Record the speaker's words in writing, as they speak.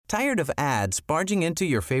Tired of ads barging into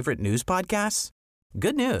your favorite news podcasts?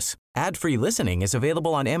 Good news. Ad-free listening is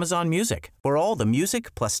available on Amazon Music for all the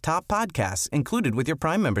music plus top podcasts included with your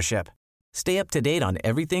Prime membership. Stay up to date on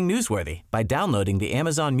everything newsworthy by downloading the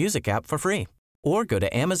Amazon Music app for free or go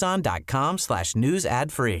to amazon.com/news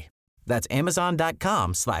ad free. That's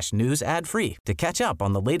amazon.com/news ad free to catch up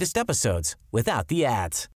on the latest episodes without the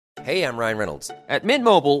ads. Hey, I'm Ryan Reynolds. At Mint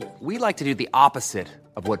Mobile, we like to do the opposite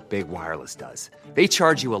of what Big Wireless does. They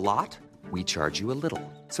charge you a lot, we charge you a little.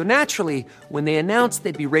 So naturally, when they announced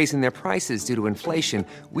they'd be raising their prices due to inflation,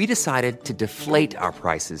 we decided to deflate our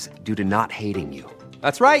prices due to not hating you.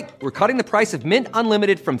 That's right. We're cutting the price of Mint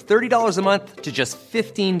Unlimited from $30 a month to just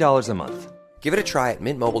 $15 a month. Give it a try at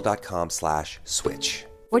mintmobile.com/switch.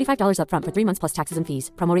 $45 up front for 3 months plus taxes and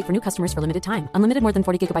fees. Promo rate for new customers for limited time. Unlimited more than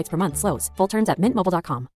 40 gigabytes per month. Slows full terms at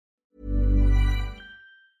mintmobile.com.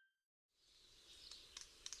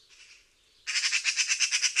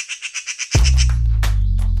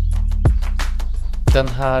 Den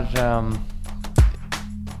här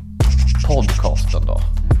podcasten då.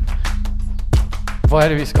 Vad är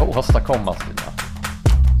det vi ska åstadkomma, Stina?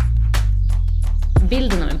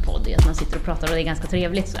 Bilden av en podd är att man sitter och pratar och det är ganska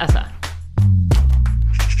trevligt. Alltså,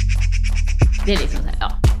 det är liksom så här,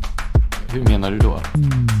 ja. Hur menar du då?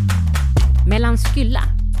 Mellan Skylla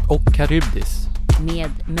Och Karybdis.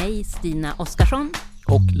 med mig, Stina Oskarsson.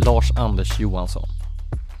 Och Lars-Anders Johansson.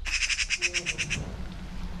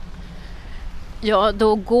 Ja,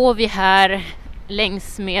 då går vi här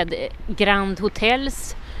längs med Grand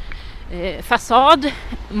Hotels fasad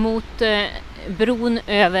mot bron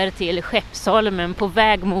över till Skeppsholmen på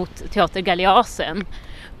väg mot Teater Galeasen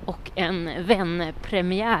och en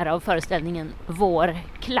vänpremiär av föreställningen Vår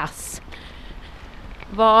klass.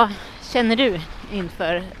 Vad känner du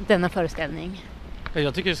inför denna föreställning?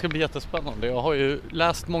 Jag tycker det ska bli jättespännande. Jag har ju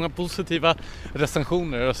läst många positiva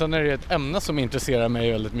recensioner och sen är det ett ämne som intresserar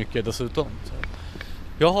mig väldigt mycket dessutom. Så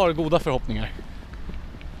jag har goda förhoppningar.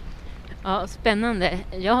 Ja, spännande.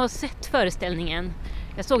 Jag har sett föreställningen.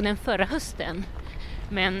 Jag såg den förra hösten.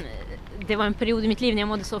 Men det var en period i mitt liv när jag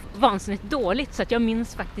mådde så vansinnigt dåligt så att jag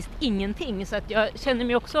minns faktiskt ingenting. Så att jag känner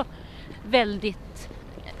mig också väldigt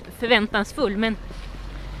förväntansfull. Men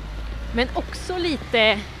också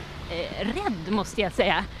lite rädd, måste jag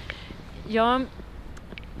säga.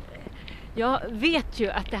 Jag vet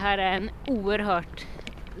ju att det här är en oerhört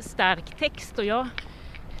stark text och jag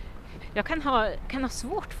kan ha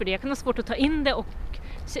svårt för det. Jag kan ha svårt att ta in det och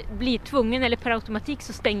blir tvungen, eller per automatik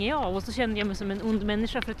så stänger jag av och så känner jag mig som en ond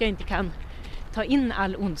människa för att jag inte kan ta in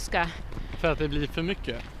all ondska. För att det blir för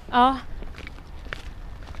mycket? Ja.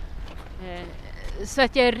 Så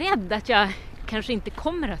att jag är rädd att jag kanske inte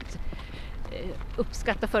kommer att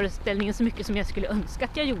uppskatta föreställningen så mycket som jag skulle önska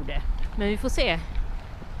att jag gjorde. Men vi får se.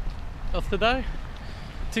 Alltså det där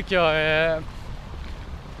tycker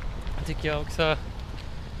jag också.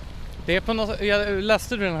 Det är på något, jag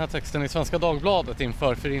läste den här texten i Svenska Dagbladet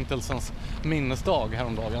inför Förintelsens minnesdag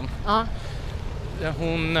häromdagen. Ja.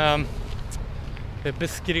 Hon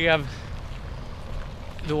beskrev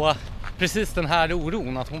då precis den här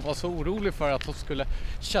oron, att hon var så orolig för att hon skulle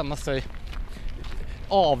känna sig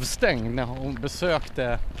avstängd när hon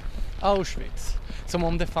besökte Auschwitz. Som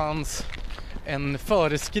om det fanns en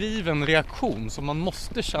föreskriven reaktion som man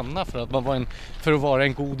måste känna för att vara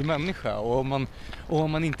en god människa. Och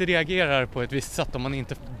om man inte reagerar på ett visst sätt, om man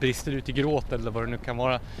inte brister ut i gråt eller vad det nu kan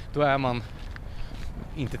vara, då är man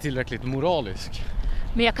inte tillräckligt moralisk.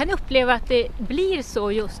 Men jag kan uppleva att det blir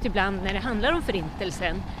så just ibland när det handlar om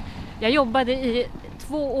förintelsen. Jag jobbade i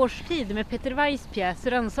 2 års tid med Peter Weiss pjäs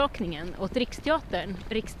Rannsakningen åt Riksteatern,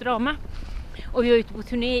 Riksdrama. Och vi var ute på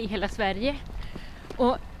turné i hela Sverige.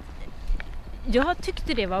 Och jag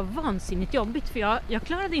tyckte det var vansinnigt jobbigt för jag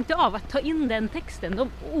klarade inte av att ta in den texten, de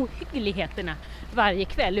ohyggligheterna varje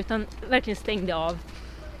kväll, utan verkligen stängde av.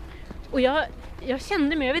 Och jag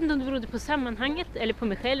kände mig, jag vet inte om det berodde på sammanhanget eller på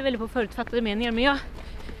mig själv eller på förutfattade meningar, men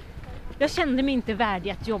jag kände mig inte värdig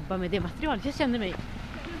att jobba med det materialet. Jag kände mig.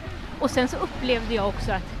 Och sen så upplevde jag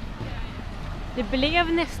också att det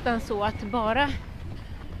blev nästan så att bara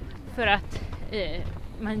för att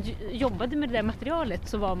man jobbade med det där materialet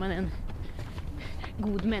så var man en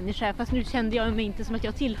god människa. Fast nu kände jag mig inte som att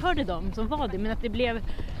jag tillhörde dem som var det, men att det blev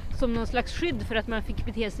som någon slags skydd för att man fick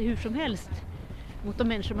bete sig hur som helst mot de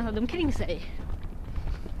människor man hade omkring sig.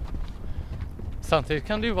 Samtidigt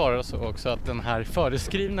kan det ju vara så också att den här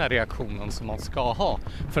föreskrivna reaktionen som man ska ha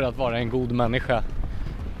för att vara en god människa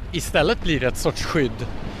istället blir ett sorts skydd,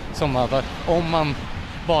 som att om man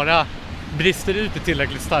bara brister ut i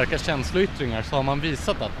tillräckligt starka känsloyttringar så har man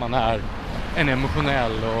visat att man är en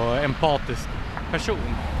emotionell och empatisk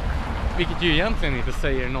person. Vilket ju egentligen inte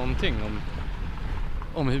säger någonting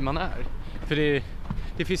om hur man är. För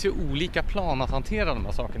det finns ju olika plan att hantera de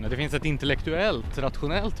här sakerna. Det finns ett intellektuellt,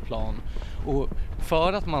 rationellt plan. Och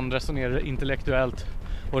för att man resonerar intellektuellt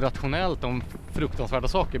och rationellt om fruktansvärda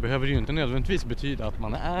saker behöver det ju inte nödvändigtvis betyda att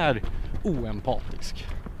man är oempatisk.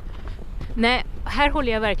 Nej, här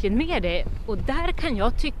håller jag verkligen med dig. Och där kan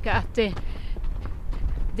jag tycka att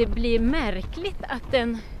det blir märkligt att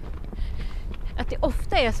det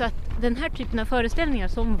ofta är så att den här typen av föreställningar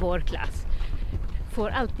som vår klass får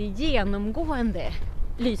alltid genomgående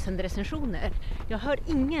lysande recensioner. Jag hör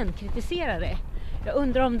ingen kritisera det. Jag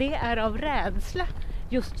undrar om det är av rädsla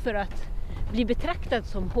just för att bli betraktad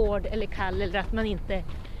som hård eller kall eller att man inte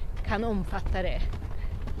kan omfatta det.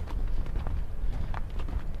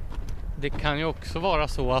 Det kan ju också vara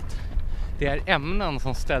så att det är ämnen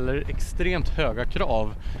som ställer extremt höga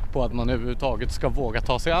krav på att man överhuvudtaget ska våga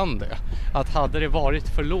ta sig an det. Att hade det varit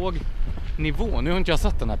för låg nivå, nu har inte jag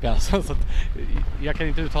sett den här pjäsen så att jag kan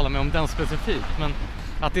inte uttala mig om den specifikt, men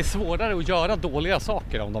att det är svårare att göra dåliga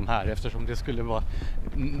saker om de här eftersom det skulle vara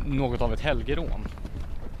något av ett helgerån.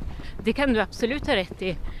 Det kan du absolut ha rätt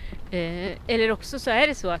i. Eller också så är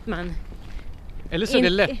det så att man... Eller så är det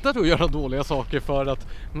lättare att göra dåliga saker för att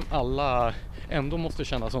alla ändå måste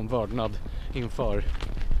känna som vördnad inför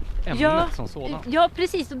ämnet som sådant. Ja,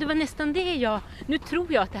 precis. Och det var nästan det Nu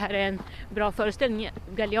tror jag att det här är en bra föreställning.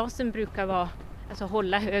 Galeasen brukar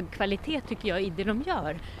hålla hög kvalitet tycker jag i det de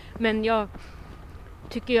gör. Men jag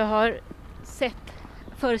tycker jag har sett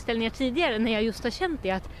föreställningar tidigare när jag just har känt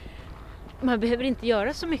det att man behöver inte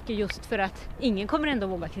göra så mycket just för att ingen kommer ändå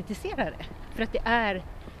våga kritisera det. För att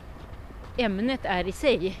ämnet är i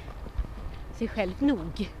sig själv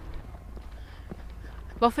nog.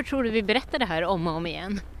 Varför tror du vi berättar det här om och om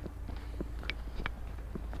igen?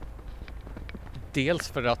 Dels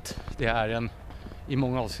för att det är en i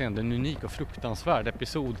många avseenden unik och fruktansvärd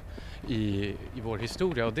episod i vår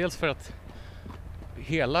historia. Och dels för att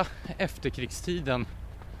hela efterkrigstiden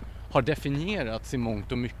har definierats i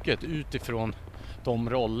mångt och mycket utifrån de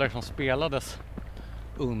roller som spelades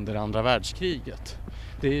under andra världskriget.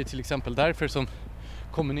 Det är till exempel därför som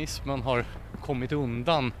kommunismen har kommit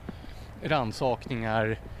undan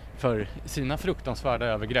rannsakningar för sina fruktansvärda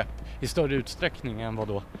övergrepp i större utsträckning än vad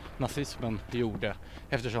då nazismen gjorde,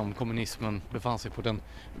 eftersom kommunismen befann sig på den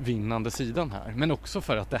vinnande sidan här. Men också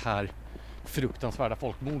för att det här fruktansvärda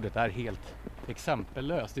folkmordet är helt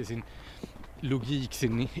exempellöst i sin logik,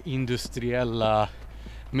 sin industriella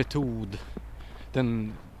metod,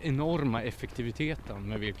 den enorma effektiviteten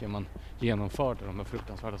med vilken man genomförde de här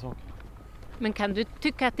fruktansvärda sakerna. Men kan du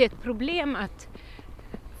tycka att det är ett problem att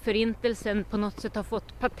förintelsen på något sätt har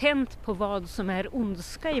fått patent på vad som är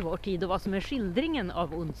ondska i vår tid och vad som är skildringen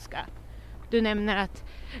av ondska? Du nämner att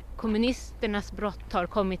kommunisternas brott har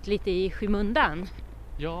kommit lite i skymundan.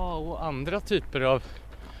 Ja, och andra typer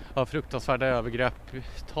av fruktansvärda övergrepp.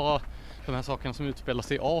 Ta de här sakerna som utspelar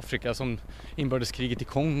sig i Afrika, som inbördeskriget i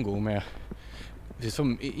Kongo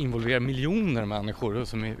som involverar miljoner människor och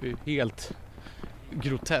som är helt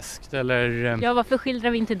groteskt. Eller... Ja, varför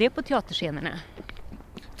skildrar vi inte det på teaterscenerna?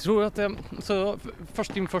 Tror att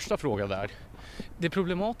först din första fråga där. Det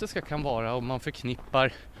problematiska kan vara om man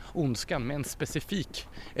förknippar ondskan med en specifik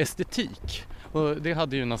estetik. Och det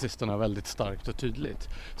hade ju nazisterna väldigt starkt och tydligt.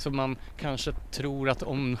 Så man kanske tror att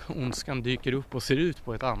om ondskan dyker upp och ser ut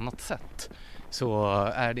på ett annat sätt så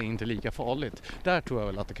är det inte lika farligt. Där tror jag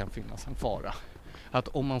väl att det kan finnas en fara. Att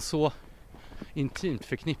om man så intimt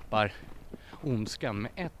förknippar ondskan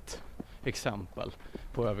med ett exempel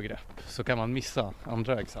på övergrepp så kan man missa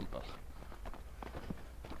andra exempel.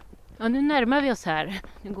 Ja, nu närmar vi oss här.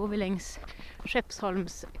 Nu går vi längs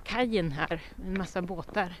Skeppsholmskajen här med en massa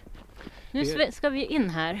båtar. Nu ska vi in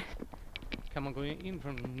här. Kan man gå in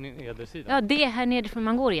från nedersidan? Ja, det är här nerifrån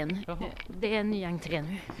man går in. Jaha. Det är en ny entré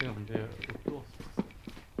nu. Se om det är uppblåst.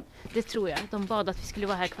 Det tror jag. De bad att vi skulle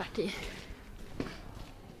vara här kvart i.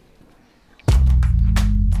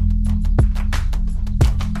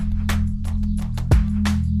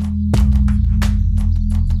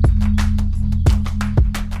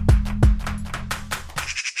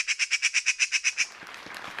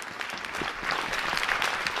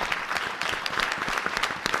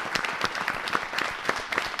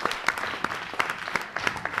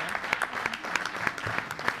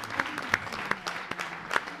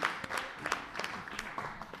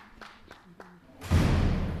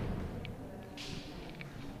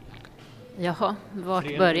 Jaha,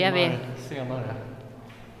 vart börjar vi? Senare.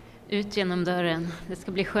 Ut genom dörren. Det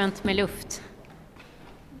ska bli skönt med luft.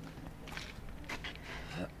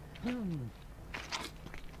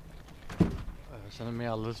 Jag känner mig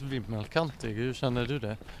alldeles vimmelkantig. Hur känner du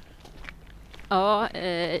det? Ja,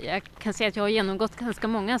 jag kan säga att jag har genomgått ganska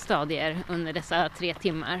många stadier under dessa 3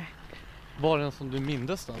 timmar. Var det en som du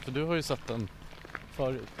mindes då? För du har ju sett den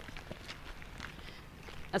förut.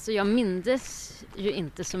 Alltså jag mindes ju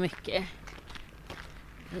inte så mycket.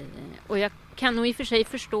 Och jag kan nog i och för sig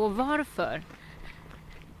förstå varför.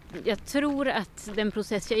 Jag tror att den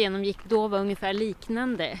process jag genomgick då var ungefär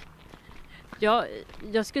liknande.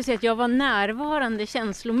 Jag skulle säga att jag var närvarande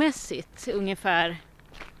känslomässigt ungefär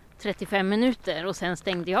 35 minuter och sen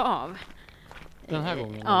stängde jag av. Den här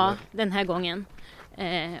gången? Ja, eller? den här gången.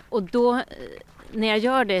 Och då, när jag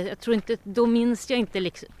gör det, då minns jag inte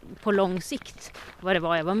liksom på lång sikt vad det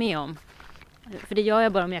var jag var med om. För det gör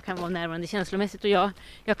jag bara om jag kan vara närvarande känslomässigt. Och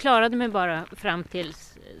jag klarade mig bara fram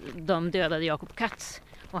tills de dödade Jakob Katz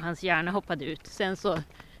och hans hjärna hoppade ut. Sen så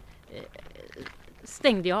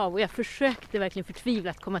stängde jag av och jag försökte verkligen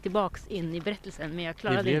förtvivlat komma tillbaks in i berättelsen, men jag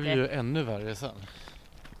klarade inte. Det blev ju ännu värre sen.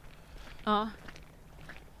 Ja.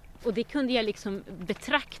 Och det kunde jag liksom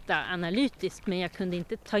betrakta analytiskt, men jag kunde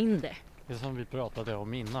inte ta in det. Det som vi pratade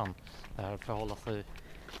om innan, det här förhålla sig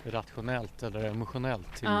rationellt eller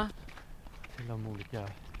emotionellt till de olika...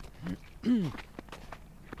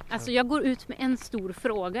 Alltså jag går ut med en stor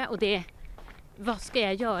fråga och det är: vad ska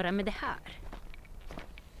jag göra med det här?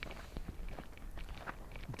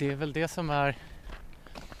 Det är väl det som är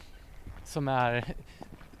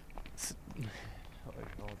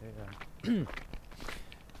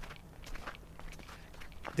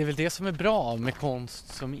det är väl det som är bra med konst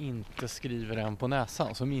som inte skriver en på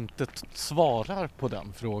näsan, som inte svarar på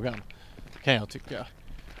den frågan, kan jag tycka.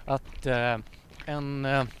 Att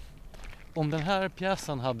om den här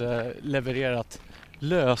pjäsen hade levererat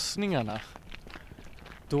lösningarna,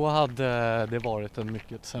 då hade det varit en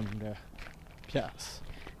mycket sämre pjäs.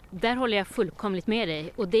 Där håller jag fullkomligt med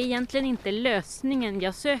dig. Och det är egentligen inte lösningen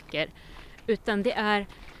jag söker, utan det är...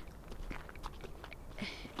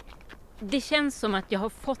 Det känns som att jag har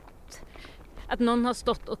fått... Att någon har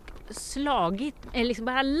stått och slagit, eller liksom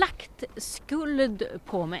bara lagt skuld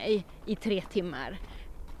på mig i 3 timmar.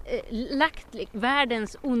 Lagt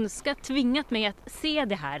världens ondska, tvingat mig att se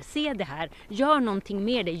det här, gör någonting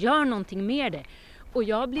med det. Och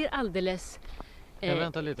jag blir alldeles...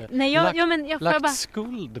 vänta lite. Nej, lagt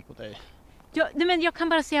skuld på dig? Men jag kan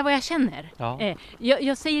bara säga vad jag känner. Ja.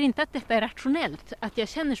 Jag säger inte att detta är rationellt, att jag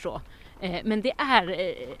känner så. Men det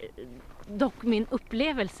är dock min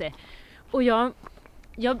upplevelse. Och jag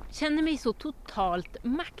känner mig så totalt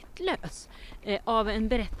maktlös av en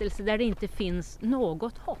berättelse där det inte finns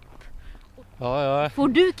något hopp. Ja. Får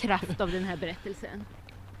du kraft av den här berättelsen?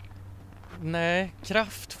 Nej,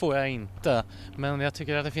 kraft får jag inte. Men jag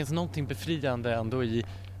tycker att det finns någonting befriande ändå i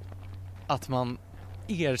att man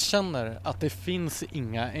erkänner att det finns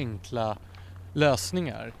inga enkla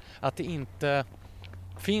lösningar. Att det inte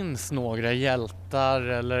finns några hjältar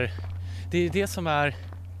eller... Det är det som är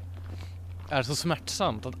så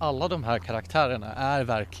smärtsamt, att alla de här karaktärerna är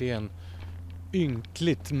verkligen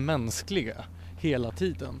ynkligt mänskliga hela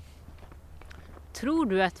tiden. Tror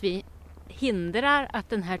du att vi hindrar att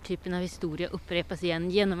den här typen av historia upprepas igen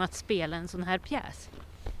genom att spela en sån här pjäs?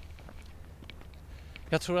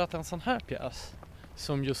 Jag tror att en sån här pjäs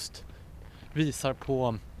som just visar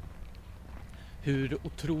på hur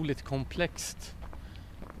otroligt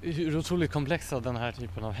komplexa den här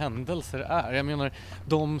typen av händelser är. Jag menar,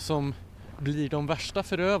 de som blir de värsta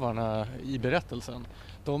förövarna i berättelsen,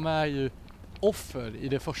 de är ju offer i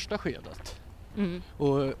det första skedet.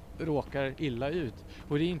 Och råkar illa ut.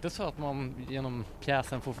 Och det är inte så att man genom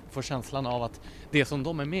pjäsen får känslan av att det som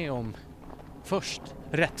de är med om först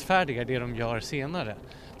rättfärdigar det de gör senare.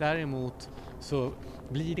 Däremot så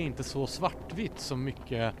blir det inte så svartvitt som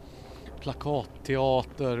mycket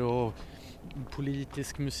plakatteater och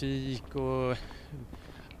politisk musik och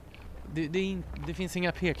det finns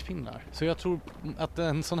inga pekpinnar. Så jag tror att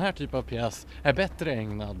en sån här typ av pjäs är bättre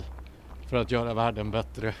ägnad för att göra världen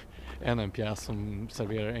bättre än en pjäs som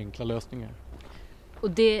serverar enkla lösningar.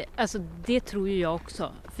 Och det tror ju jag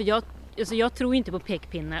också. För jag tror inte på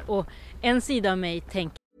pekpinnar. Och en sida av mig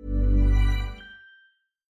tänker...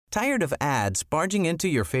 Tired of ads barging into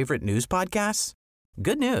your favorite news podcasts?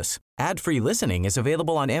 Good news. Ad-free listening is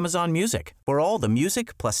available on Amazon Music for all the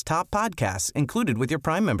music plus top podcasts included with your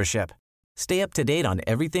Prime membership. Stay up to date on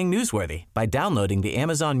everything newsworthy by downloading the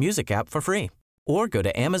Amazon Music app for free or go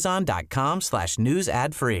to amazon.com/news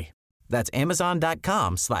ad free. That's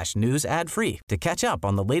amazon.com/news ad free to catch up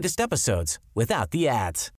on the latest episodes without the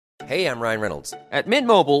ads. Hey, I'm Ryan Reynolds. At Mint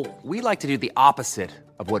Mobile, we like to do the opposite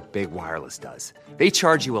of what Big Wireless does. They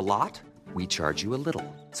charge you a lot, we charge you a little.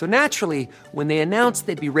 So naturally, when they announced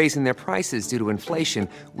they'd be raising their prices due to inflation,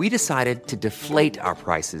 we decided to deflate our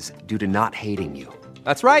prices due to not hating you.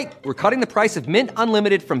 That's right. We're cutting the price of Mint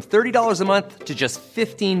Unlimited from $30 a month to just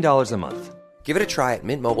 $15 a month. Give it a try at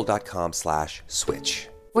mintmobile.com/switch.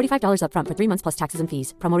 $45 up front for 3 months plus taxes and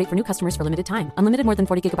fees. Promo rate for new customers for limited time. Unlimited more than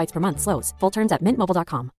 40 gigabytes per month. Slows full terms at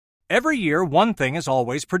mintmobile.com. Every year, one thing is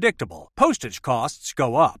always predictable. Postage costs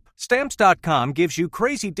go up. Stamps.com gives you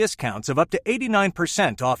crazy discounts of up to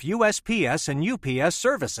 89% off USPS and UPS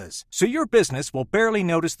services, so your business will barely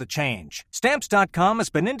notice the change. Stamps.com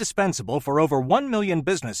has been indispensable for over 1 million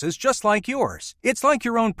businesses just like yours. It's like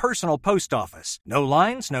your own personal post office. No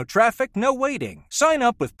lines, no traffic, no waiting. Sign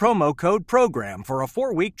up with promo code PROGRAM for a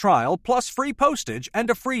 4-week trial plus free postage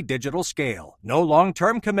and a free digital scale. No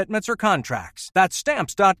long-term commitments or contracts. That's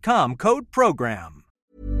Stamps.com, code PROGRAM.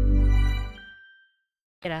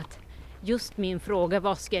 Att just min fråga,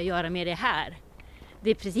 vad ska jag göra med det här? Det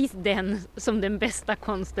är precis den som den bästa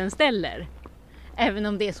konsten ställer. Även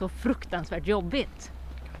om det är så fruktansvärt jobbigt.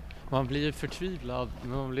 Man blir förtvivlad,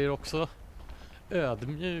 men man blir också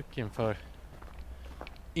ödmjuk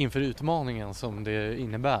inför utmaningen som det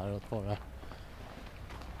innebär att vara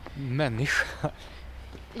människa.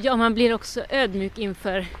 Ja, man blir också ödmjuk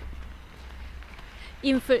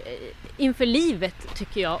inför livet,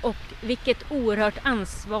 tycker jag, och vilket oerhört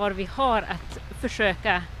ansvar vi har att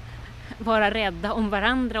försöka vara rädda om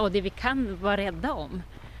varandra och det vi kan vara rädda om.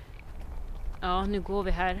 Ja, nu går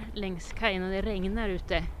vi här längs kajen och det regnar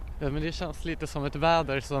ute. Ja, men det känns lite som ett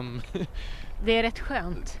väder som... Det är rätt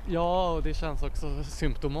skönt. Ja, och det känns också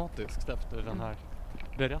symptomatiskt efter den här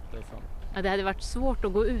berättelsen. Ja, det hade varit svårt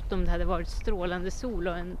att gå ut om det hade varit strålande sol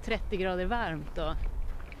och en 30 grader varmt. Och...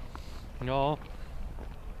 Ja.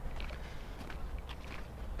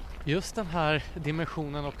 Just den här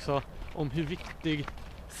dimensionen också om hur viktig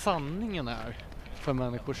sanningen är för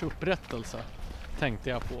människors upprättelse tänkte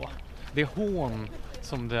jag på. Det hån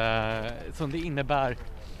som det innebär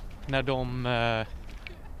när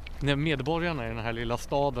medborgarna i den här lilla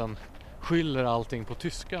staden skyller allting på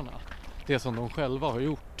tyskarna. Det som de själva har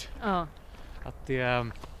gjort. Ja. Att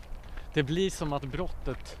det blir som att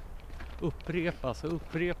brottet upprepas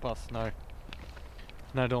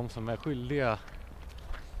när de som är skyldiga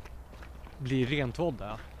blir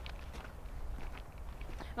rentvådda.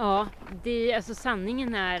 Ja, alltså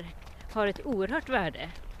sanningen har ett oerhört värde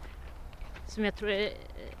som jag tror är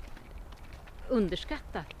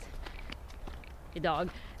underskattat idag.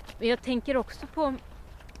 Men jag tänker också på,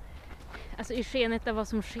 alltså i skenet av vad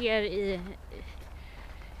som sker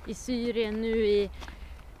i Syrien nu, i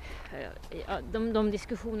de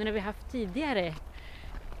diskussionerna vi haft tidigare,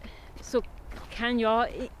 så kan jag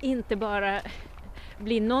inte bara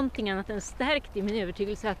bli någonting annat än stärkt i min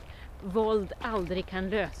övertygelse att våld aldrig kan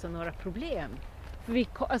lösa några problem.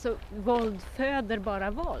 För våld föder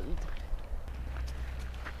bara våld.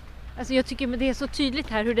 Alltså jag tycker det är så tydligt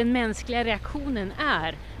här hur den mänskliga reaktionen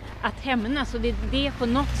är att hämnas, och det är det på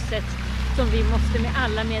något sätt som vi måste med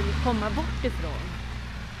alla medel komma bort ifrån.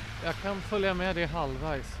 Jag kan följa med det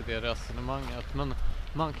halvvägs i det resonemanget, men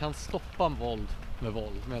man kan stoppa våld med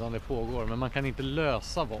våld medan det pågår, men man kan inte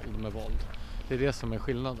lösa våld med våld. Det är det som är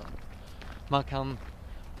skillnaden.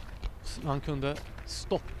 Man kunde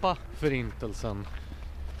stoppa förintelsen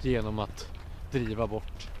genom att driva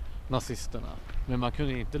bort nazisterna, men man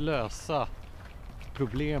kunde inte lösa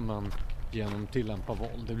problemen genom att tillämpa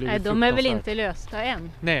våld. Nej, de är väl inte lösta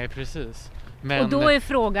än. Nej, precis. Men och då är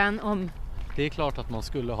frågan om... Det är klart att man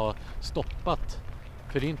skulle ha stoppat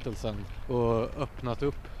förintelsen och öppnat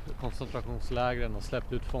upp koncentrationslägren och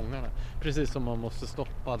släppt ut fångarna. Precis som man måste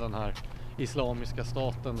stoppa den här islamiska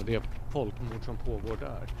staten och det folkmord som pågår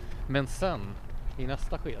där. Men sen, i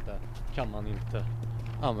nästa skede, kan man inte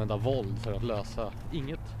använda våld för att lösa.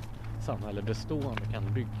 Inget samhälle bestående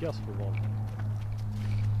kan byggas på våld.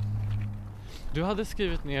 Du hade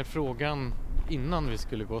skrivit ner frågan innan vi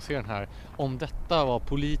skulle gå och se den här, om detta var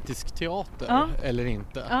politisk teater eller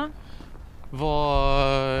inte. Ja.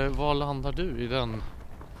 Vad landar du i den?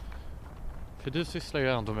 För du sysslar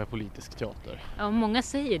ju ändå med politisk teater. Ja, många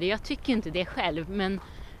säger det. Jag tycker inte det själv, men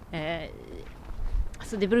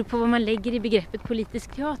alltså det beror på vad man lägger i begreppet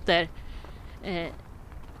politisk teater.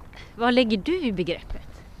 Vad lägger du i begreppet?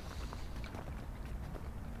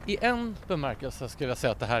 I en bemärkelse skulle jag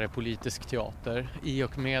säga att det här är politisk teater i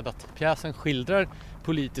och med att pjäsen skildrar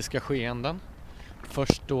politiska skeenden.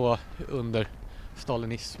 Först då under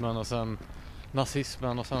stalinismen och sen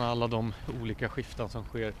nazismen och sen alla de olika skiften som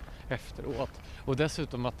sker efteråt. Och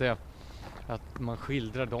dessutom att man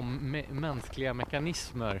skildrar de mänskliga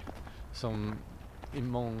mekanismer som i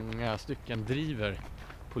många stycken driver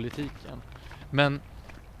politiken. Men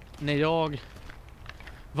när jag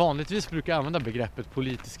vanligtvis brukar använda begreppet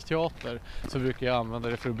politisk teater så brukar jag använda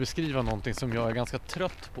det för att beskriva någonting som jag är ganska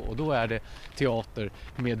trött på, och då är det teater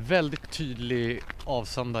med väldigt tydlig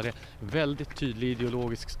avsändare, väldigt tydlig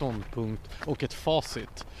ideologisk ståndpunkt och ett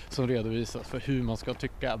facit som redovisas för hur man ska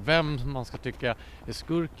tycka, vem man ska tycka är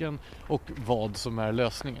skurken och vad som är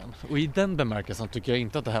lösningen. Och i den bemärkelsen tycker jag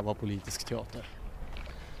inte att det här var politisk teater.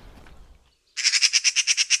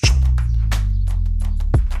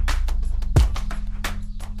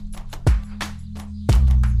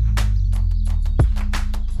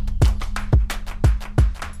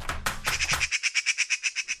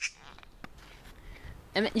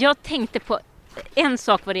 Jag tänkte på en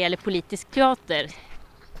sak vad det gäller politisk teater.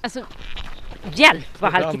 Alltså, hjälp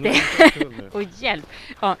vad halkigt det är. Och hjälp.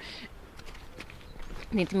 Ja.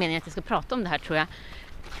 Det är inte meningen att jag ska prata om det här, tror jag.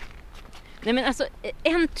 Nej, men alltså,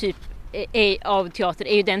 en typ av teater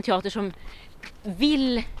är ju den teater som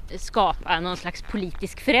vill skapa någon slags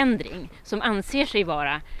politisk förändring. Som anser sig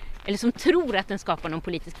vara, eller som tror att den skapar någon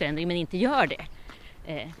politisk förändring men inte gör det.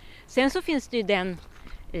 Sen så finns det ju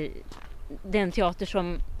den teater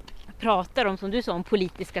som pratar om, som du sa, om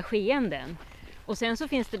politiska skeenden. Och sen så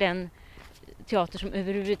finns det den teater som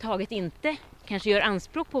överhuvudtaget inte kanske gör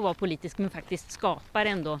anspråk på att vara politisk men faktiskt skapar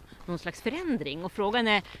ändå någon slags förändring. Och frågan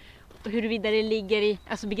är huruvida det ligger i,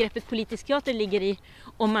 alltså begreppet politisk teater ligger i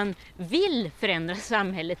om man vill förändra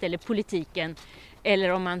samhället eller politiken eller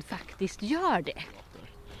om man faktiskt gör det.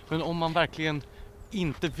 Men om man verkligen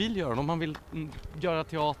inte vill göra det, om man vill göra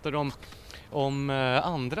teater om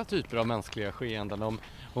andra typer av mänskliga skeenden,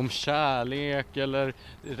 om kärlek eller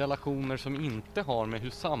relationer som inte har med hur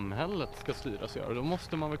samhället ska styras göra, då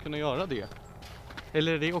måste man väl kunna göra det.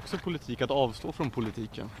 Eller är det också politik att avstå från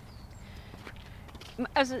politiken?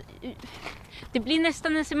 Alltså, det blir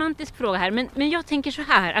nästan en semantisk fråga här, men jag tänker så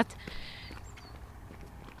här att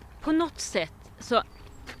på något sätt så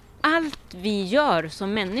allt vi gör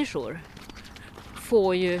som människor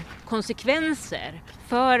får ju konsekvenser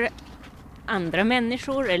för andra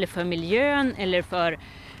människor eller för miljön eller för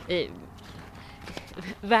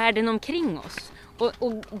världen omkring oss.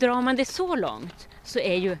 Och drar man det så långt så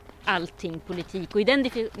är ju allting politik, och i den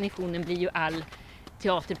definitionen blir ju all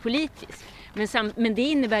teater politisk. Men det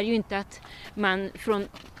innebär ju inte att man från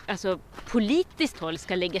politiskt håll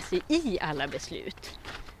ska lägga sig i alla beslut.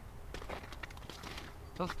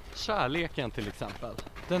 Kärleken till exempel,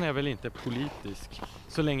 den är väl inte politisk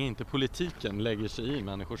så länge inte politiken lägger sig i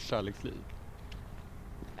människors kärleksliv?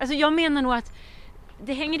 Alltså jag menar nog att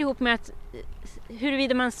det hänger ihop med att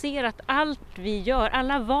huruvida man ser att allt vi gör,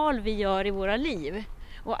 alla val vi gör i våra liv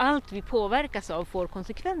och allt vi påverkas av får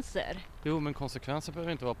konsekvenser. Jo, men konsekvenser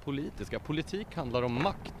behöver inte vara politiska. Politik handlar om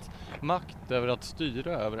makt. Makt över att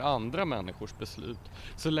styra över andra människors beslut.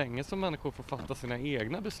 Så länge som människor får fatta sina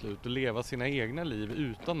egna beslut och leva sina egna liv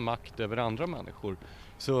utan makt över andra människor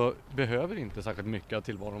så behöver inte särskilt mycket av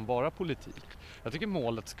tillvaron vara politik. Jag tycker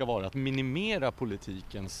målet ska vara att minimera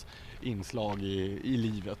politikens inslag i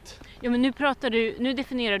livet. Ja, men nu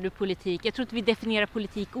definierar du politik. Jag tror att vi definierar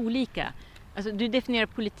politik olika. Alltså, du definierar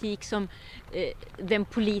politik som den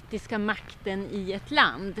politiska makten i ett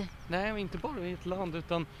land. Nej, inte bara i ett land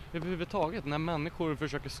utan överhuvudtaget. När människor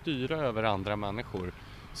försöker styra över andra människor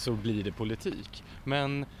så blir det politik.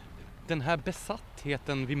 Men den här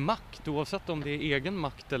besattheten vid makt, oavsett om det är egen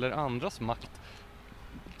makt eller andras makt,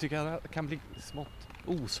 tycker jag kan bli smått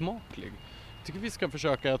osmaklig. Jag tycker vi ska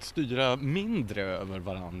försöka att styra mindre över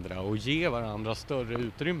varandra och ge varandra större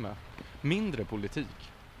utrymme. Mindre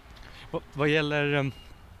politik. Vad gäller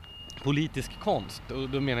politisk konst, och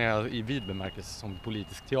då menar jag i vid bemärkelse som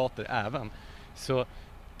politisk teater även, så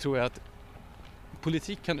tror jag att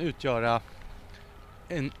politik kan utgöra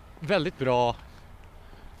en väldigt bra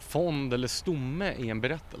fond eller stomme i en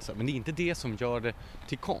berättelse. Men det är inte det som gör det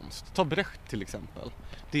till konst. Ta Brecht till exempel.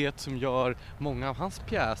 Det som gör många av hans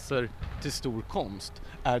pjäser till stor konst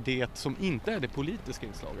är det som inte är det politiska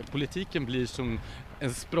inslaget. Politiken blir som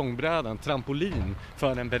en språngbräda, en trampolin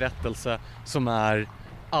för en berättelse som är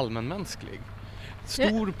allmänmänsklig.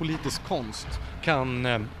 Stor politisk konst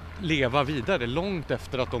kan leva vidare långt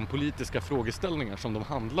efter att de politiska frågeställningar som de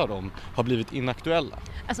handlar om har blivit inaktuella.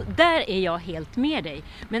 Alltså där är jag helt med dig.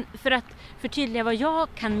 Men för att förtydliga vad jag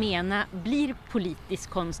kan mena blir politisk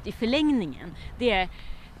konst i förlängningen. Det är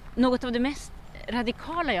något av det mest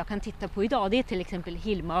radikala jag kan titta på idag. Det är till exempel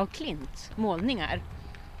Hilma af Klints målningar.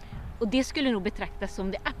 Och det skulle nog betraktas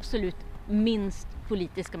som det absolut minst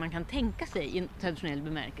politiska man kan tänka sig i en traditionell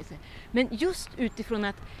bemärkelse. Men just utifrån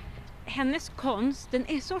att hennes konst, den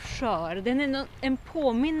är så skör. Den är en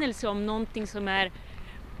påminnelse om någonting som är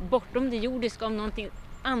bortom det jordiska, om någonting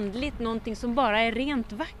andligt, någonting som bara är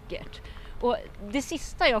rent vackert. Och det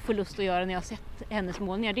sista jag får lust att göra när jag har sett hennes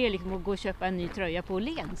målningar, det är liksom att gå och köpa en ny tröja på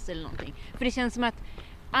Åhléns eller någonting. För det känns som att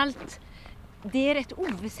allt, det är rätt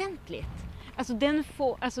oväsentligt. Alltså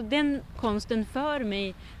den konsten för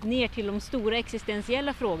mig ner till de stora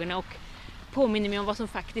existentiella frågorna och påminner mig om vad som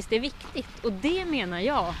faktiskt är viktigt. Och det menar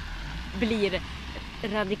jag blir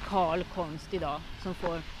radikal konst idag som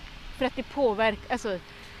får, för att det påverkar, alltså.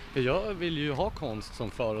 Jag vill ju ha konst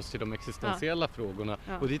som för oss till de existentiella frågorna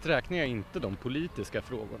och dit räknar jag inte de politiska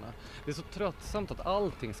frågorna. Det är så tröttsamt att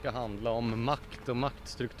allting ska handla om makt och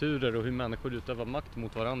maktstrukturer och hur människor utövar makt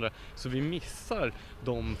mot varandra, så vi missar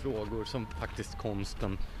de frågor som faktiskt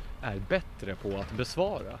konsten är bättre på att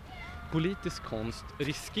besvara. Politisk konst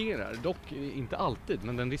riskerar, dock inte alltid,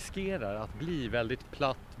 men den riskerar att bli väldigt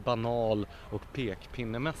platt, banal och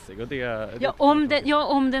pekpinnemässig. Och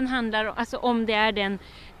om den handlar, alltså om det är den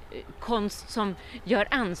konst som gör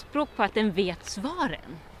anspråk på att den vet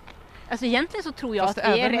svaren. Alltså egentligen så tror jag att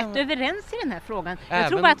vi är rätt överens i den här frågan. Jag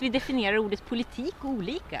tror bara att vi definierar ordet politik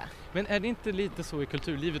olika. Men är det inte lite så i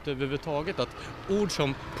kulturlivet överhuvudtaget att ord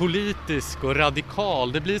som politisk och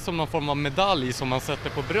radikal, det blir som någon form av medalj som man sätter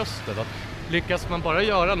på bröstet? Att lyckas man bara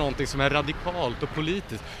göra någonting som är radikalt och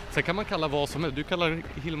politiskt, sen kan man kalla vad som helst. Du kallar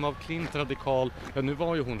Hilma af Klint radikal, ja nu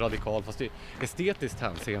var ju hon radikal fast i estetiskt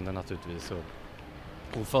hänseende naturligtvis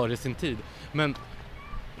och före sin tid. Men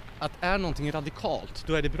att är någonting radikalt,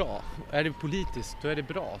 då är det bra. Är det politiskt, då är det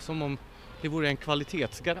bra. Som om det vore en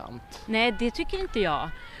kvalitetsgarant. Nej, det tycker inte jag.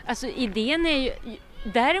 Alltså idén är ju,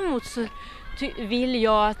 däremot så vill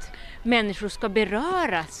jag att människor ska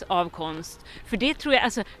beröras av konst. För det tror jag,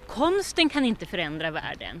 alltså konsten kan inte förändra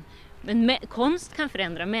världen. Men konst kan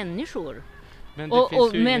förändra människor. Men det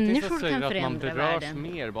finns ju människor som säger kan att man förändra berörs världen.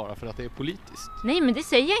 mer bara för att det är politiskt. Nej, men det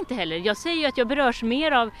säger jag inte heller. Jag säger ju att jag berörs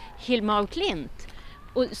mer av Hilma af Klint.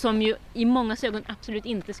 Och som ju i många ögon absolut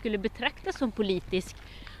inte skulle betraktas som politisk.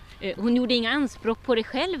 Hon gjorde inga anspråk på det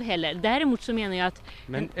själv heller. Däremot så menar jag att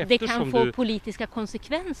det kan få politiska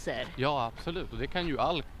konsekvenser. Ja, absolut. Och det kan ju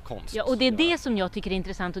all konst. Ja, och det är det som jag tycker är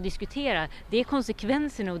intressant att diskutera. Det är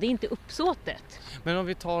konsekvenserna och det är inte uppsåtet. Men om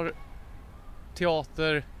vi tar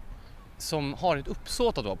teater som har ett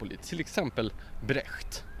uppsåt att vara politisk, till exempel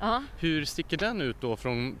Brecht. Ja. Hur sticker den ut då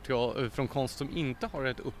från konst som inte har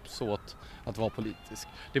ett uppsåt att vara politisk?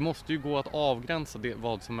 Det måste ju gå att avgränsa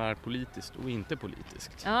vad som är politiskt och inte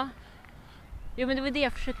politiskt. Ja. Jo, men det var det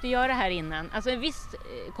jag försökte göra här innan. Alltså en viss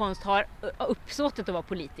konst har uppsåtet att vara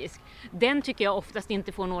politisk. Den tycker jag oftast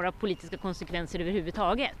inte får några politiska konsekvenser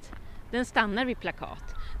överhuvudtaget. Den stannar vid plakat.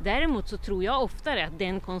 Däremot så tror jag oftare att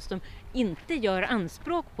den konst som inte gör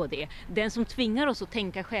anspråk på det, den som tvingar oss att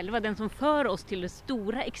tänka själva, den som för oss till de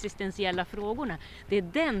stora existentiella frågorna, det är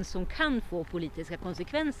den som kan få politiska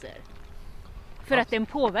konsekvenser. För att den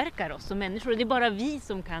påverkar oss som människor. Och det är bara vi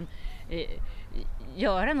som kan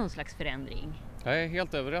göra någon slags förändring. Jag är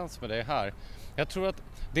helt överens med dig här. Jag tror att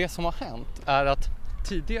det som har hänt är att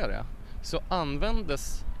tidigare så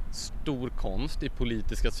användes stor konst i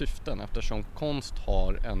politiska syften eftersom konst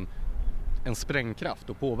har en sprängkraft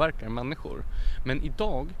och påverkar människor. Men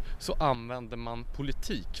idag så använder man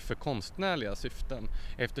politik för konstnärliga syften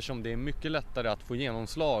eftersom det är mycket lättare att få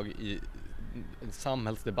genomslag i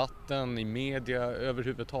samhällsdebatten, i media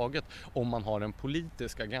överhuvudtaget om man har en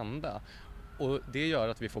politisk agenda. Och det gör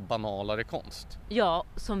att vi får banalare konst. Ja,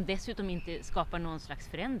 som dessutom inte skapar någon slags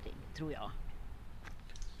förändring, tror jag.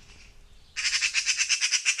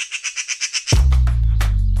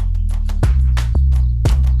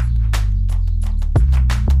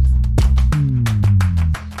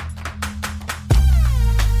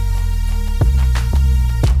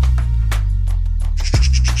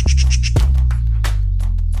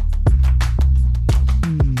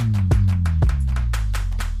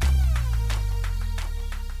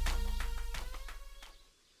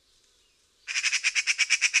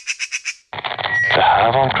 Det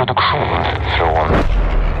här var en produktion från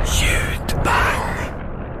Ljudbang.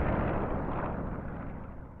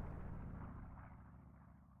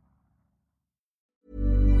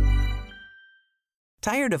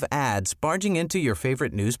 Tired of ads barging into your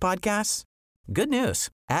favorite news podcasts? Good news.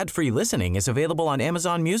 Ad-free listening is available on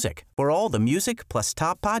Amazon Music for all the music plus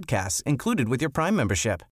top podcasts included with your Prime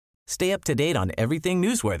membership. Stay up to date on everything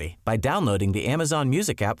newsworthy by downloading the Amazon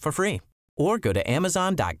Music app for free or go to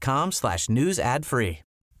amazon.com/news ad free.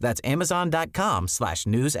 That's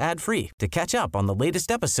amazon.com/news ad free to catch up on the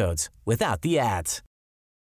latest episodes without the ads.